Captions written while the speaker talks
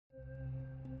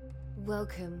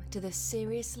Welcome to the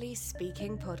Seriously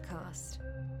Speaking podcast,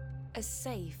 a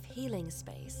safe healing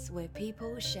space where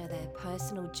people share their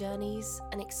personal journeys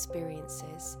and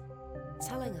experiences,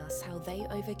 telling us how they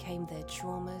overcame their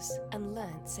traumas and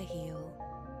learned to heal.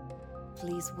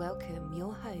 Please welcome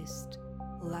your host,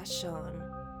 LaShawn,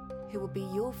 who will be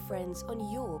your friends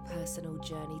on your personal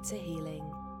journey to healing.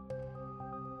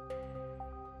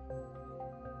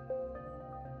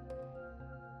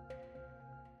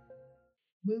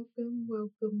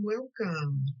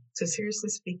 Welcome to Seriously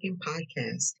Speaking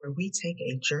Podcast, where we take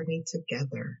a journey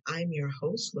together. I'm your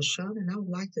host, LaShawn, and I would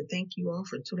like to thank you all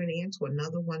for tuning in to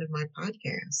another one of my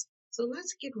podcasts. So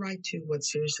let's get right to what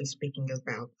Seriously Speaking is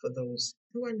about for those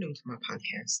who are new to my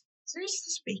podcast. Seriously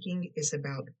Speaking is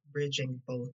about bridging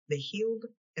both the healed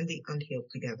and the unhealed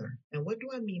together. And what do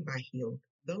I mean by healed?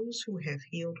 Those who have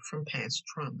healed from past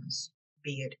traumas,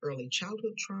 be it early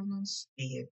childhood traumas,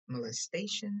 be it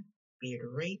molestation, be it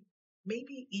rape,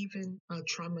 maybe even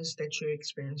traumas that you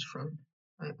experience from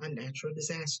a natural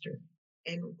disaster.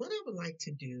 And what I would like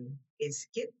to do is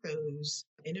get those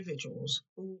individuals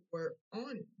who were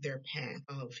on their path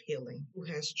of healing, who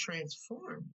has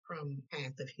transformed from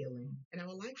path of healing. And I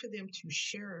would like for them to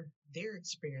share their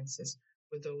experiences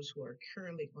with those who are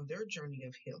currently on their journey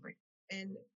of healing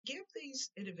and give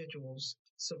these individuals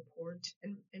support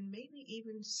and maybe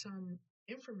even some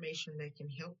information that can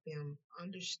help them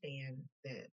understand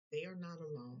that they are not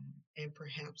alone and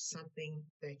perhaps something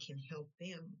that can help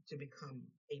them to become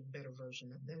a better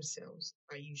version of themselves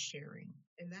by you sharing.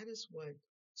 And that is what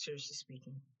Seriously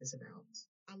Speaking is about.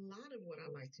 A lot of what I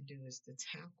like to do is to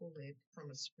tackle it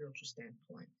from a spiritual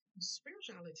standpoint.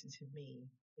 Spirituality to me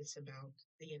is about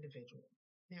the individual.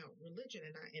 Now, religion,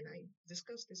 and I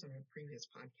discussed this on a previous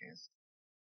podcast.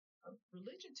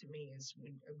 Religion to me is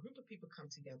when a group of people come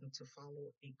together to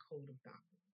follow a code of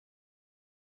doctrine.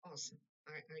 Awesome.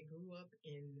 I grew up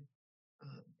in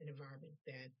an environment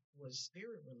that was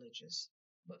very religious,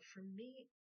 but for me,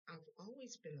 I've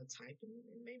always been the type, and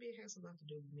maybe it has a lot to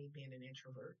do with me being an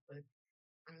introvert, but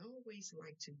I always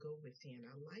like to go within.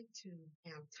 I like to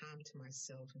have time to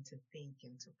myself and to think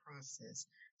and to process.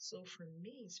 So for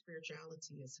me,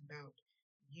 spirituality is about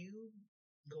you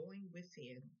going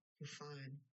within to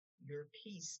find your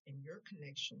peace and your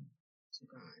connection to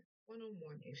God, one on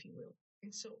one, if you will. And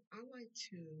so I like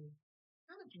to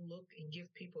kind of look and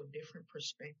give people a different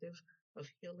perspective of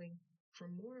healing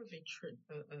from more of a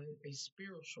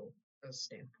spiritual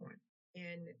standpoint.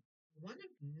 And one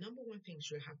of the number one things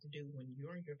you have to do when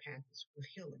you're on your path with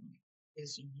healing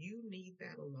is you need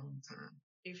that alone time.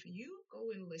 If you go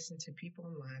and listen to people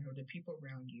online or the people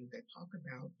around you that talk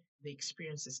about the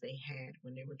experiences they had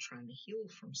when they were trying to heal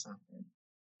from something,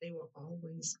 they were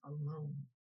always alone.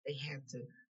 They had to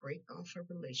break off a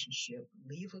relationship,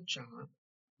 leave a job,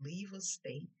 leave a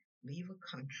state, leave a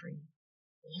country.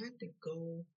 They had to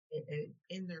go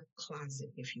in their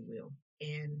closet, if you will,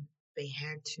 and they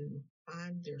had to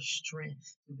find their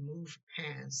strength to move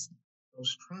past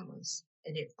those traumas.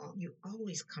 And you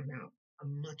always come out a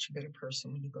much better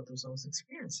person when you go through those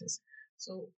experiences.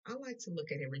 So I like to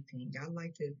look at everything. I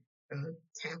like to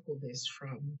tackle this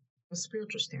from a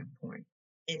spiritual standpoint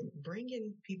and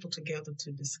bringing people together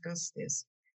to discuss this.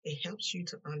 It helps you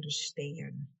to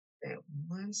understand that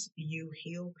once you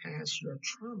heal past your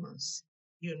traumas,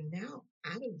 you're now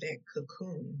out of that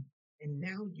cocoon and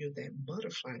now you're that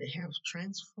butterfly that have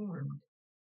transformed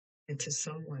into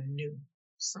someone new,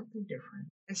 something different.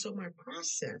 And so my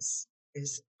process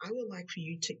is I would like for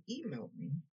you to email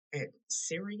me at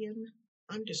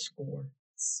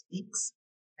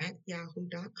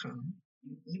Sirian_speaks@yahoo.com.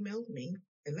 You emailed me,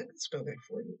 and let me spell that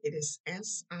for you. It is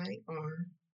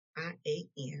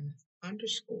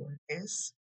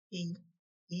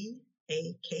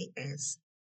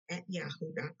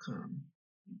SIRIAN_SPEAKS@yahoo.com.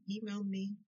 You email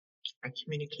me, I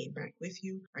communicate back with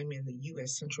you. I'm in the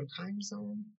U.S. Central Time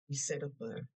Zone. We set up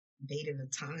a date and a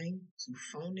time to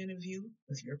phone interview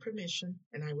with your permission,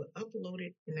 and I will upload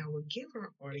it and I will give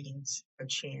our audience a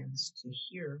chance to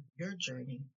hear your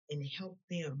journey and help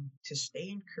them to stay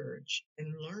encouraged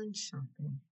and learn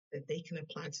something that they can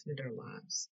apply to their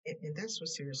lives. And that's what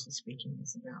Seriously Speaking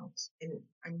is about. And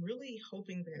I'm really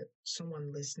hoping that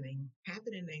someone listening have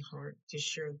it in their heart to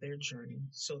share their journey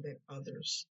so that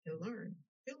others can learn,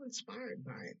 feel inspired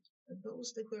by it.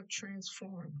 Those that who have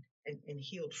transformed and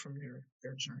healed from their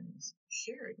journeys.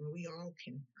 Share it, and we all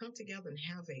can come together and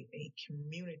have a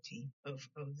community of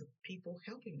the people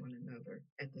helping one another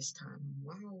at this time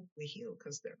while we heal.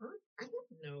 Because the earth, I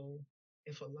don't know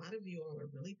if a lot of you all are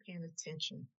really paying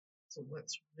attention to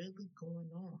what's really going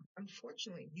on.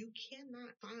 Unfortunately, you cannot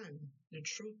find the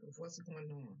truth of what's going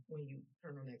on when you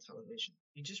turn on that television.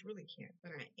 You just really can't.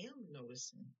 But I am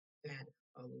noticing that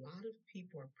a lot of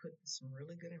people are putting some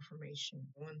really good information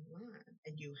online,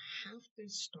 and you have to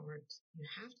start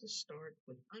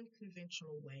with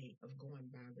unconventional way of going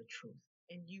by the truth.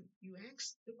 And you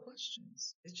ask the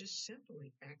questions. It's just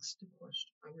simply ask the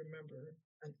question. I remember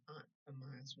an aunt of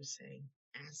mine would say,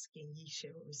 asking ye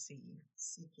shall receive,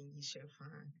 seeking ye shall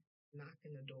find,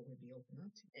 knocking the door will be open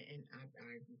unto you. And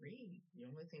I agree. The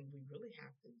only thing we really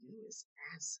have to do is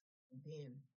ask. And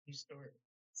then you start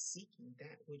seeking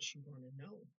that which you want to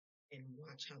know and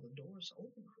watch how the doors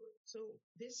open for you. So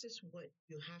this is what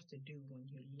you have to do when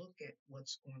you look at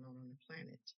what's going on the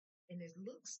planet. And it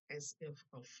looks as if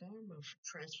a form of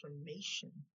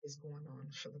transformation is going on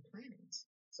for the planet.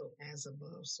 So as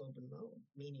above, so below,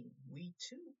 meaning we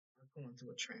too are going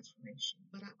through a transformation.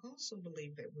 But I also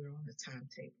believe that we're on a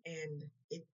timetable, and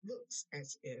it looks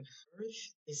as if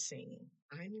Earth is saying,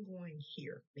 I'm going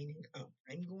here, meaning up.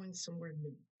 I'm going somewhere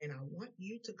new, and I want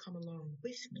you to come along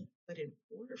with me. But in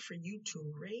order for you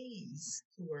to raise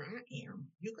to where I am,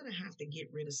 you're going to have to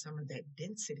get rid of some of that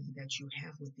density that you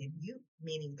have within you,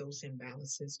 meaning those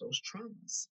imbalances, those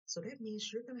traumas. So that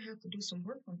means you're going to have to do some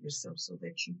work on yourself so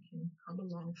that you can come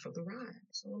along for the ride.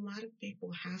 So a lot of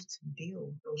people have to deal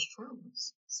with those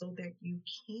traumas so that you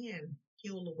can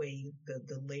peel away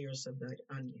the layers of that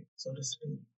onion, so to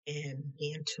speak, and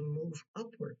begin to move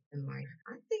upward in life.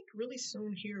 I think really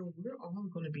soon here, we're all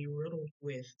going to be riddled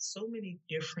with so many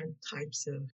different types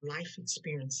of life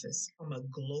experiences from a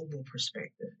global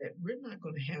perspective that we're not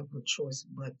going to have a choice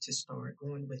but to start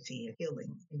going within,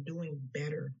 healing, and doing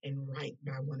better and right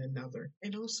by one another,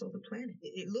 and also the planet.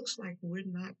 It looks like we're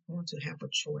not going to have a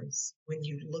choice when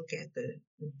you look at the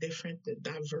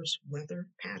diverse weather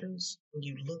patterns, when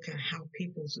you look at how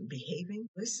people's behaving.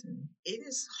 Listen, it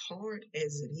is hard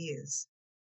as it is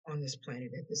on this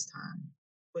planet at this time,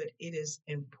 but it is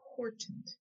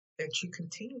important that you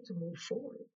continue to move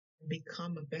forward and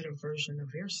become a better version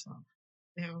of yourself.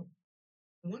 Now,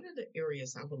 one of the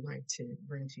areas I would like to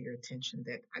bring to your attention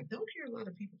that I don't hear a lot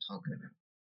of people talking about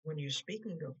when you're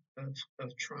speaking of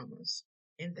traumas,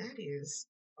 and that is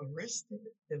arrested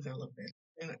development.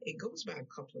 Now, it goes by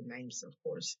a couple of names, of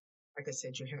course. Like I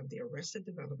said, you have the arrested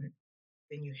development,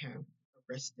 then you have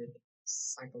arrested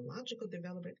psychological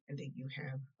development, and then you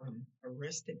have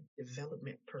arrested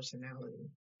development personality.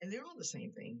 And they're all the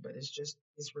same thing, but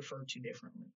it's referred to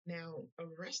differently. Now,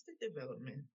 arrested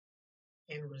development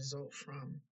can result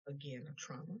from, again, a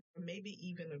trauma, or maybe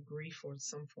even a grief or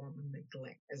some form of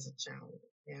neglect as a child.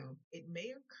 Now, it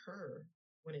may occur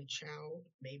when a child,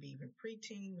 maybe even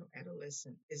preteen or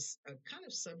adolescent, is kind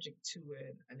of subject to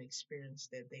an experience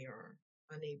that they are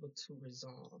unable to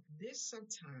resolve. This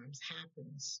sometimes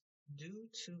happens due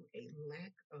to a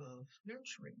lack of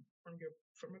nurturing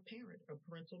from a parent, or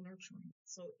parental nurturing.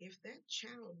 So if that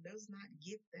child does not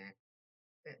get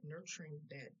that nurturing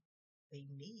that they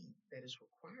need, that is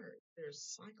required, their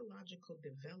psychological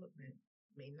development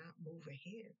may not move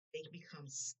ahead. They become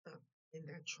stuck in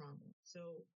that trauma.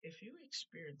 So if you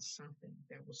experience something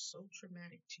that was so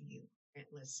traumatic to you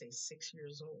at, let's say, 6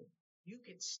 years old, you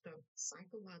get stuck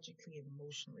psychologically and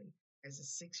emotionally as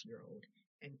a 6-year-old.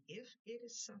 And if it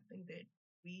is something that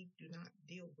we do not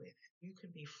deal with, you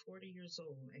could be 40 years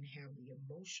old and have the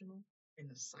emotional and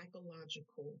the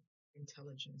psychological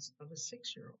intelligence of a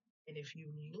 6-year-old. And if you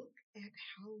look at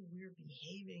how we're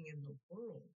behaving in the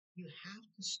world, you have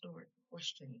to start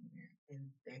questioning that. And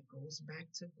that goes back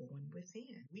to going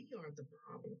within. We are the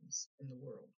problems in the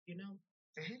world.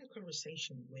 I had a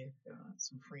conversation with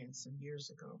some friends some years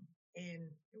ago, and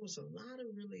there was a lot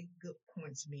of really good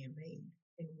points being made.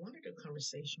 And one of the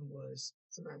conversation was,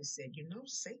 somebody said,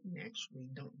 Satan actually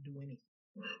don't do anything.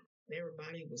 And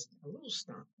everybody was a little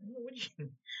stumped. What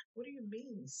do you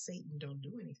mean Satan don't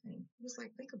do anything? It was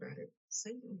like, think about it.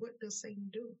 Satan, what does Satan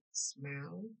do?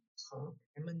 Smile, talk,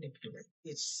 and manipulate.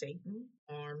 Did Satan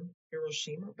arm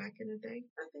Hiroshima back in the day?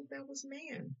 I think that was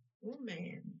man. One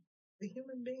man, the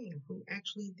human being who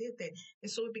actually did that.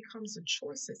 And so it becomes a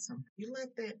choice at some point. You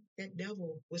let that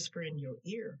devil whisper in your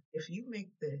ear. If you make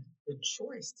the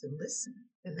choice to listen,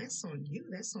 then that's on you.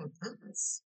 That's on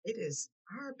us. It is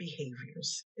our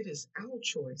behaviors. It is our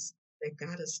choice that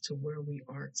got us to where we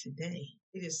are today.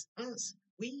 It is us.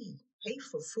 We pay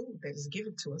for food that is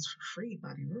given to us for free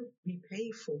by the earth. We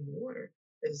pay for water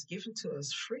that is given to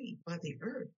us free by the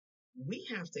earth. We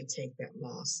have to take that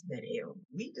loss, that L.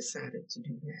 We decided to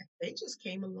do that. They just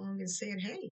came along and said,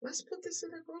 hey, let's put this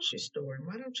in a grocery store. And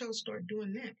why don't y'all start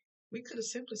doing that? We could have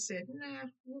simply said, nah,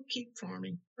 we'll keep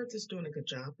farming. Earth is doing a good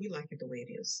job. We like it the way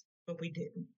it is. but we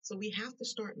didn't. So we have to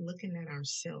start looking at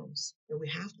ourselves and we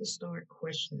have to start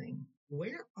questioning,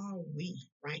 where are we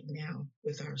right now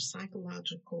with our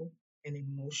psychological and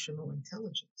emotional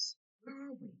intelligence? Where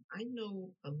are we? I know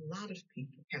a lot of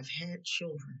people have had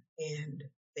children and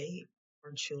they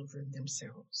are children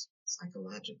themselves,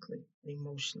 psychologically and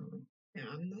emotionally. Now,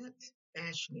 I'm not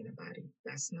bashing anybody.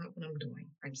 That's not what I'm doing.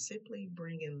 I'm simply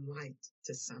bringing light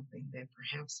to something that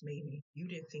perhaps maybe you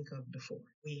didn't think of before.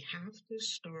 We have to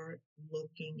start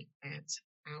looking at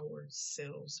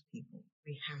ourselves, people.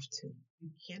 We have to. You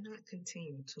cannot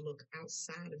continue to look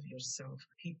outside of yourself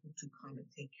for people to come and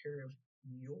take care of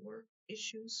your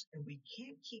issues. And we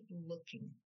can't keep looking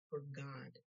for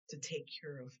God to take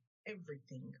care of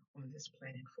everything on this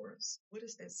planet for us. What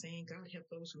is that saying? God help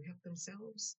those who help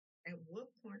themselves. At what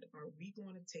point are we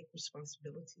going to take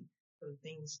responsibility for the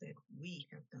things that we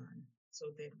have done so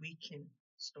that we can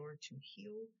start to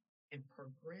heal and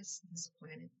progress this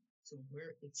planet to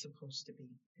where it's supposed to be?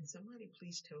 And somebody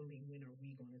please tell me, when are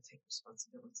we going to take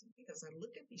responsibility? Because I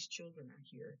look at these children out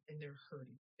here and they're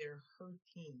hurting. They're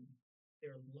hurting.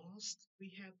 They're lost.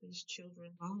 We have these children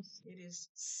lost. It is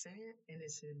sad and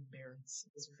it's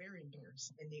embarrassing. It's very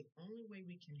embarrassing. And the only way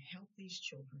we can help these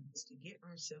children is to get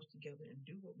ourselves together and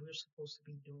do what we're supposed to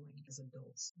be doing as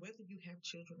adults. Whether you have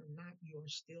children or not, you are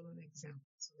still an example.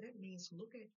 So that means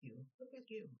look at you. Look at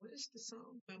you. What is the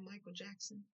song by Michael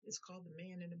Jackson? It's called The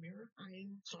Man in the Mirror. I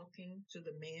am talking to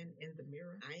the man in the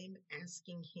mirror. I am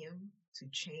asking him to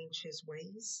change his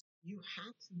ways. You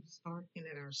have to start looking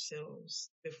at ourselves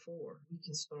before we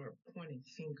can start pointing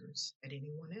fingers at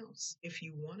anyone else. If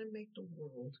you want to make the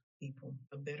world, people,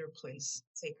 a better place,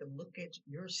 take a look at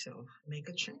yourself, make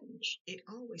a change. It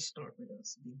always starts with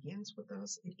us. It begins with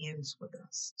us. It ends with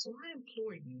us. So I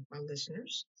implore you, my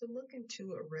listeners, to look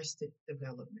into arrested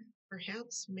development.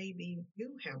 Perhaps maybe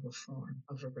you have a form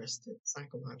of arrested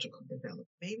psychological development.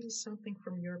 Maybe something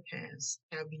from your past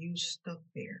have you stuck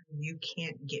there. You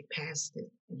can't get past it.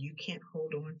 You can't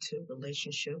hold on to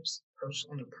relationships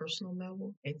on a personal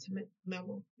level, intimate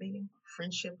level, meaning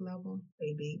friendship level,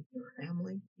 maybe your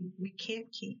family. We can't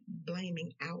keep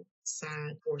blaming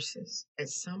outside forces. At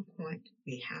some point,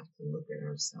 we have to look at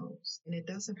ourselves. And it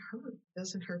doesn't hurt. It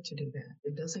doesn't hurt to do that.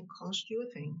 It doesn't cost you a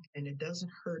thing, and it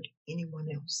doesn't hurt anyone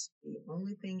else. The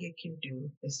only thing it can do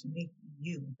is make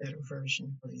you a better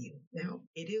version of you. Now,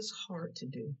 it is hard to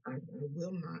do. I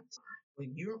will not.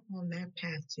 When you're on that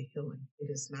path to healing, it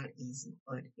is not easy,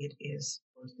 but it is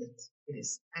worth it. It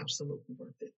is absolutely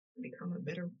worth it. To become a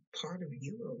better part of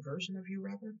you, or a version of you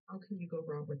rather, how can you go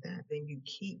wrong with that? Then you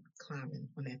keep climbing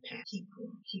on that path, keep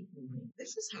going, keep moving.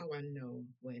 This is how I know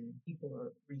when people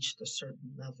are reached a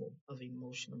certain level of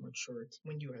emotional maturity,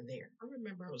 when you are there. I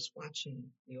remember I was watching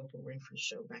the Oprah Winfrey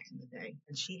show back in the day,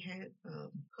 and she had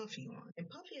Puffy on, and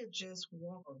Puffy had just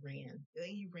walked or ran. Then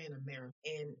he ran a marathon,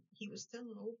 and he was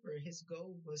telling Oprah his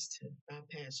goal was to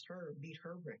bypass her, beat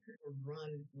her record, or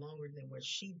run longer than what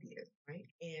she did, right?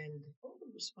 And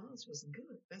Oprah's response was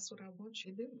good. That's what I want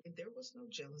you to do. There was no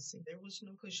jealousy. There was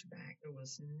no pushback. There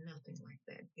was nothing like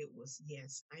that. It was,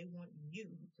 yes, I want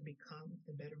you to become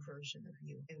the better version of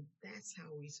you. And that's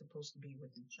how we're supposed to be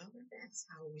with each other. That's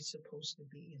how we're supposed to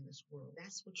be in this world.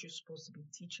 That's what you're supposed to be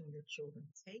teaching your children.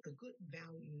 Take the good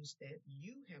values that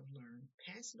you have learned,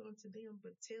 pass it on to them,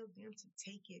 but tell them to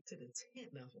take it to the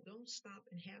 10th level. Don't stop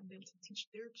and have them to teach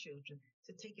their children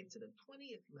to take it to the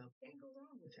 20th level. Can't go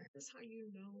wrong with that. That's how you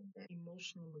know that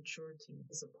emotional maturity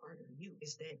is a part of you,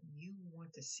 is that you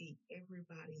want to see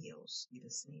everybody else be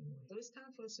the same way. So it's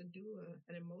time for us to do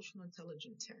an emotional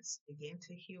intelligence test. Begin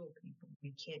to heal people.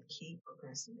 We can't keep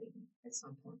procrastinating. At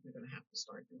some point, we're going to have to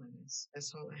start doing this.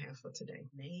 That's all I have for today.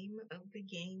 Name of the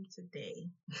game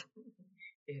today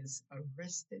is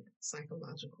arrested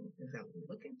psychological development.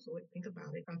 Look into it, think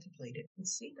about it, contemplate it, and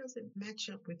see, does it match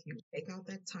up with you? Take out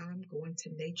that time, go into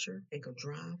nature, take a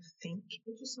drive, think,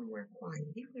 get you somewhere quiet.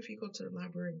 Even if you go to the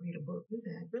library and read a book, do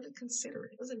that. Really consider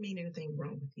it. Doesn't mean anything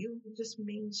wrong with you. It just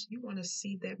means you want to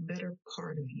see that better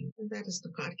part of you. And that is the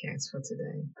podcast for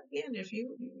today. Again, if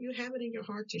you have it in your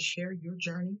heart to share your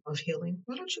journey of healing,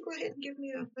 why don't you go ahead and give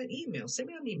me an email? Send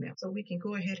me an email so we can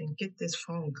go ahead and get this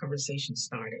phone conversation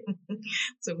started.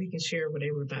 So we can share it with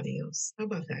everybody else. How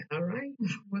about that? All right.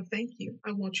 Well, thank you.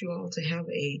 I want you all to have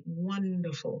a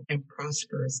wonderful and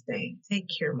prosperous day. Take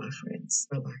care, my friends.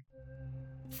 Bye-bye.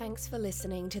 Thanks for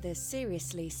listening to the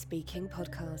Seriously Speaking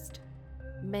podcast.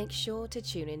 Make sure to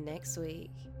tune in next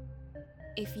week.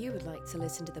 If you would like to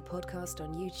listen to the podcast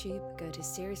on YouTube, go to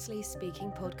Seriously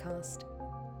Speaking Podcast.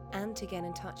 And to get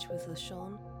in touch with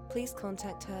LaShawn, please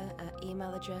contact her at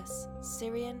email address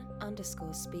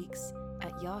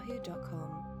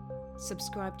Syrian_speaks@yahoo.com.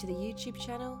 subscribe to the YouTube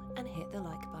channel, and hit the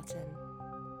like button.